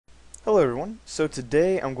Hello everyone. So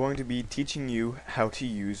today I'm going to be teaching you how to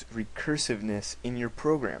use recursiveness in your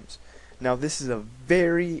programs. Now this is a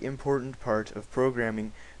very important part of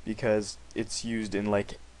programming because it's used in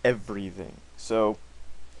like everything. So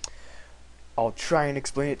I'll try and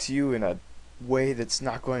explain it to you in a way that's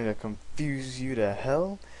not going to confuse you to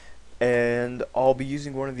hell, and I'll be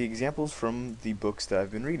using one of the examples from the books that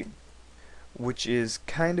I've been reading, which is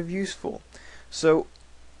kind of useful. So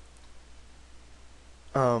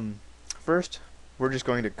first, we're just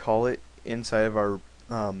going to call it inside of our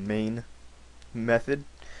main method.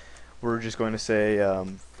 We're just going to say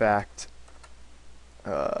fact,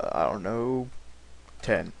 I don't know,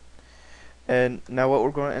 10. And now what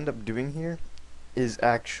we're going to end up doing here is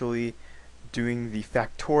actually doing the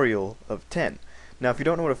factorial of 10. Now if you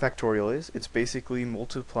don't know what a factorial is, it's basically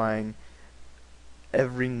multiplying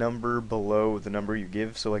every number below the number you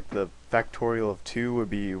give. So like the factorial of 2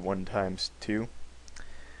 would be 1 times 2.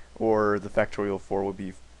 Or the factorial of 4 would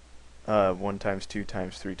be 1 times 2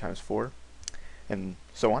 times 3 times 4, and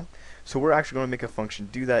so on. So we're actually going to make a function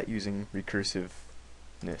do that using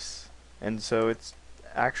recursiveness. And so it's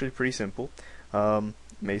actually pretty simple.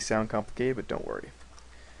 May sound complicated, but don't worry.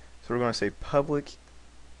 So we're going to say public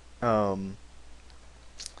long,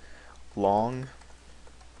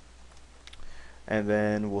 and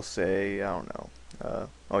then we'll say, I don't know,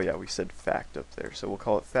 oh yeah, we said fact up there, so we'll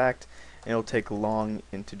call it fact, and it'll take long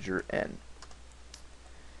integer n.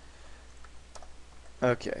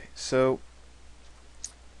 Okay, so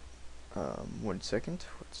 1 second,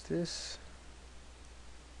 what's this?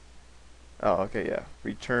 Oh, okay, yeah,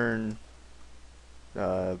 return,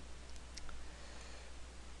 well,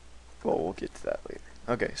 we'll get to that later.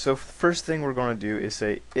 Okay, so first thing we're going to do is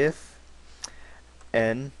say if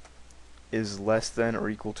n is less than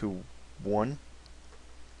or equal to 1,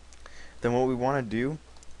 then what we want to do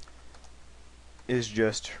is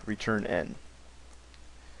just return n.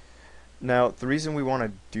 Now the reason we want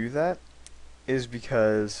to do that is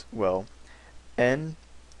because, well, n,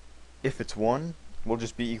 if it's 1, will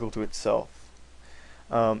just be equal to itself.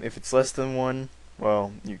 If it's less than 1,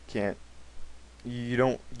 well, you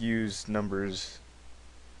don't use numbers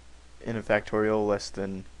in a factorial less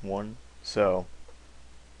than 1, so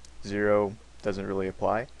 0 doesn't really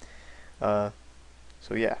apply. So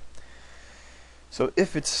yeah. So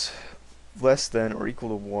if it's less than or equal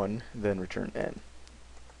to 1, then return n.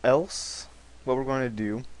 Else, what we're going to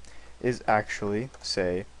do is actually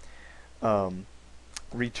say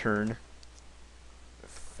return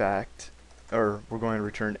fact, or we're going to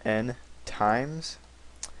return n times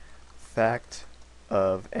fact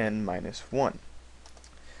of n minus 1.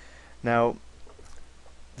 Now,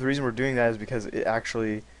 the reason we're doing that is because it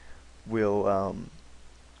actually will,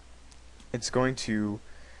 it's going to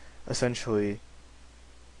essentially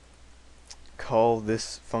call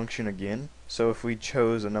this function again. So if we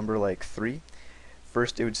chose a number like 3,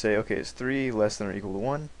 first it would say, okay, is 3 less than or equal to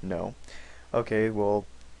 1? No. Okay, well,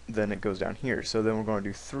 then it goes down here. So then we're going to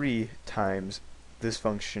do 3 times this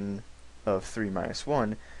function of 3 minus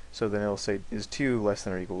 1. So then it'll say, is 2 less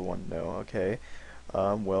than or equal to 1? No. Okay.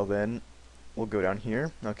 Well, then we'll go down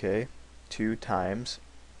here. Okay, 2 times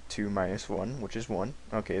 2 minus 1, which is 1.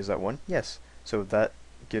 Okay, is that 1? Yes. So that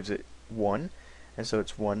gives it 1. And so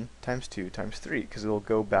it's 1 times 2 times 3, because it'll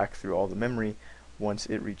go back through all the memory once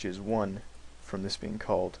it reaches 1 from this being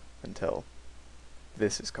called until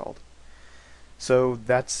this is called. So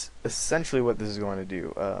that's essentially what this is going to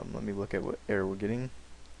do. Let me look at what error we're getting.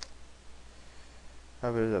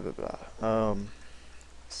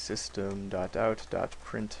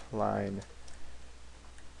 System.out.println.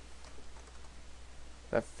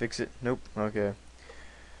 That fix it? Nope. Okay.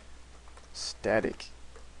 Static.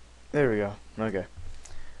 There we go. Okay.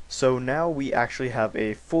 So now we actually have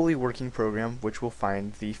a fully working program which will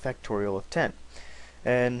find the factorial of 10.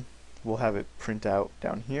 And we'll have it print out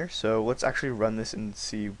down here. So let's actually run this and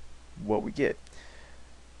see what we get.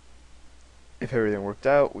 If everything worked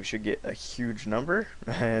out, we should get a huge number,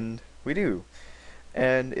 and we do.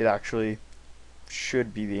 And it actually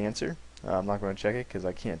should be the answer. I'm not going to check it because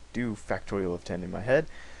I can't do factorial of 10 in my head.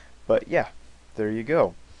 But yeah, there you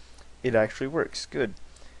go. It actually works. Good.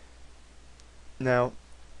 Now,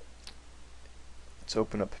 let's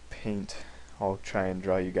open up Paint. I'll try and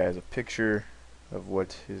draw you guys a picture of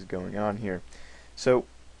what is going on here. So,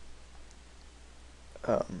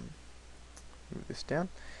 move this down.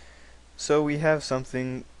 So we have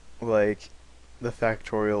something like the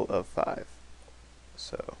factorial of 5.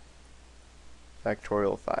 So,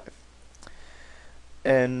 factorial of 5.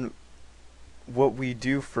 And what we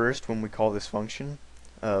do first when we call this function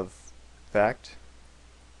of fact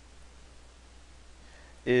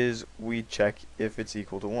is we check if it's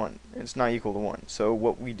equal to 1. It's not equal to 1. So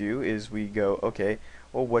what we do is we go, okay,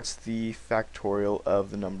 well, what's the factorial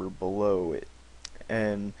of the number below it?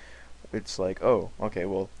 And it's like, oh, okay,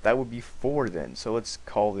 well, that would be 4 then. So let's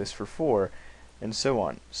call this for 4, and so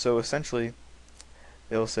on. So essentially,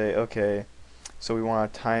 it'll say, okay, so we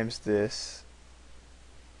want to times this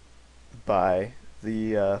by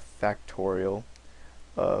the factorial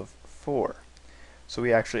of 4. So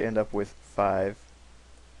we actually end up with 5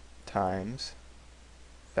 times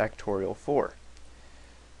factorial 4.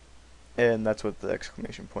 And that's what the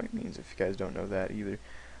exclamation point means, if you guys don't know that either.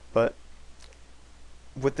 But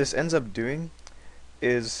what this ends up doing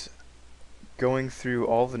is going through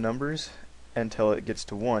all the numbers until it gets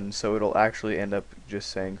to 1, so it'll actually end up just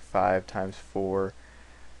saying 5 times 4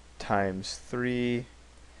 times 3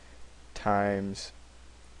 times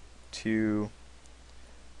 2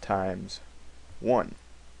 times 1.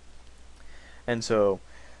 And so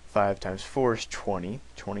 5 times 4 is 20,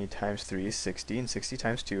 20 times 3 is 60, and 60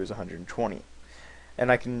 times 2 is 120.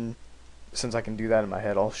 And I can, since I can do that in my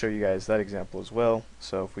head, I'll show you guys that example as well.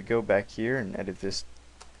 So if we go back here and edit this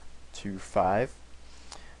to 5,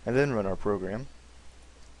 and then run our program,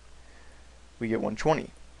 we get 120.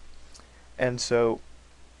 And so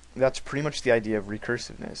that's pretty much the idea of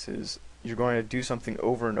recursiveness, is you're going to do something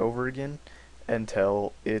over and over again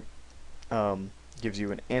until it gives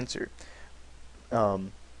you an answer.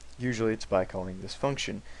 Usually it's by calling this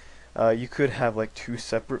function. You could have like 2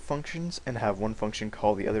 separate functions and have one function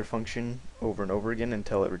call the other function over and over again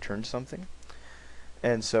until it returns something.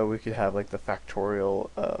 And so we could have like the factorial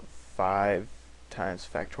of 5 times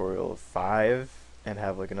factorial of 5 and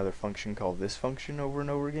have like another function called this function over and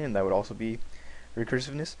over again, and that would also be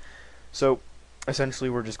recursiveness. So essentially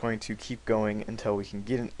we're just going to keep going until we can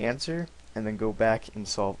get an answer and then go back and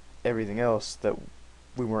solve everything else that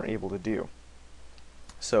we weren't able to do.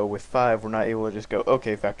 So with 5, we're not able to just go,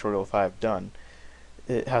 okay, factorial of 5, done.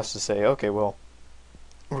 It has to say, okay, well,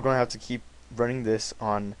 we're going to have to keep running this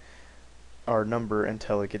on our number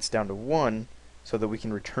until it gets down to 1 so that we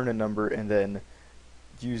can return a number and then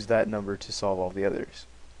use that number to solve all the others.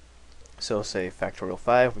 So say factorial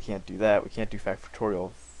 5, we can't do that. We can't do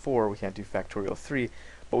factorial 4, we can't do factorial 3,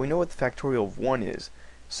 but we know what the factorial of 1 is.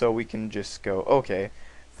 So we can just go, okay,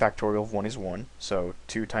 factorial of 1 is 1, so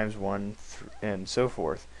 2 times 1, and so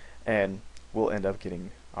forth, and we'll end up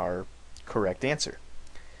getting our correct answer.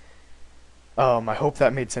 I hope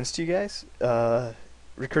that made sense to you guys.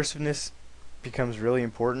 Recursiveness becomes really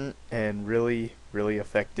important and really, really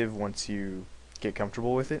effective once you get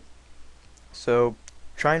comfortable with it. So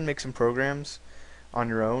try and make some programs on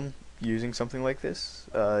your own using something like this.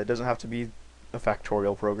 It doesn't have to be a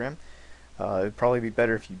factorial program. It'd probably be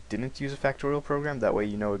better if you didn't use a factorial program. That way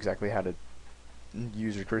you know exactly how to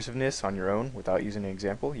use recursiveness on your own without using an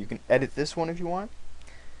example. You can edit this one if you want.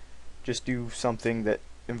 Just do something that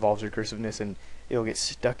involves recursiveness and it'll get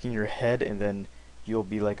stuck in your head, and then you'll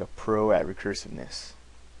be like a pro at recursiveness.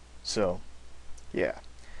 So yeah.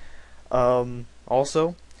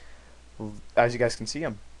 Also, as you guys can see,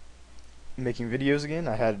 I'm making videos again.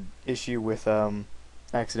 I had an issue with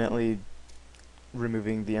accidentally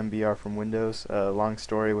removing the MBR from Windows. Long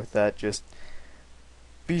story with that. Just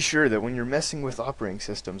be sure that when you're messing with operating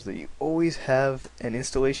systems that you always have an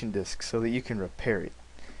installation disk so that you can repair it.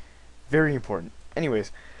 Very important.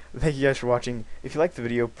 Anyways, thank you guys for watching. If you liked the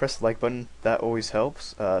video, press the like button. That always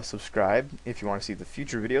helps. Subscribe if you want to see the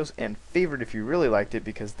future videos, and favorite if you really liked it,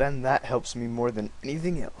 because then that helps me more than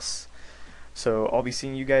anything else. So I'll be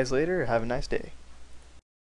seeing you guys later. Have a nice day.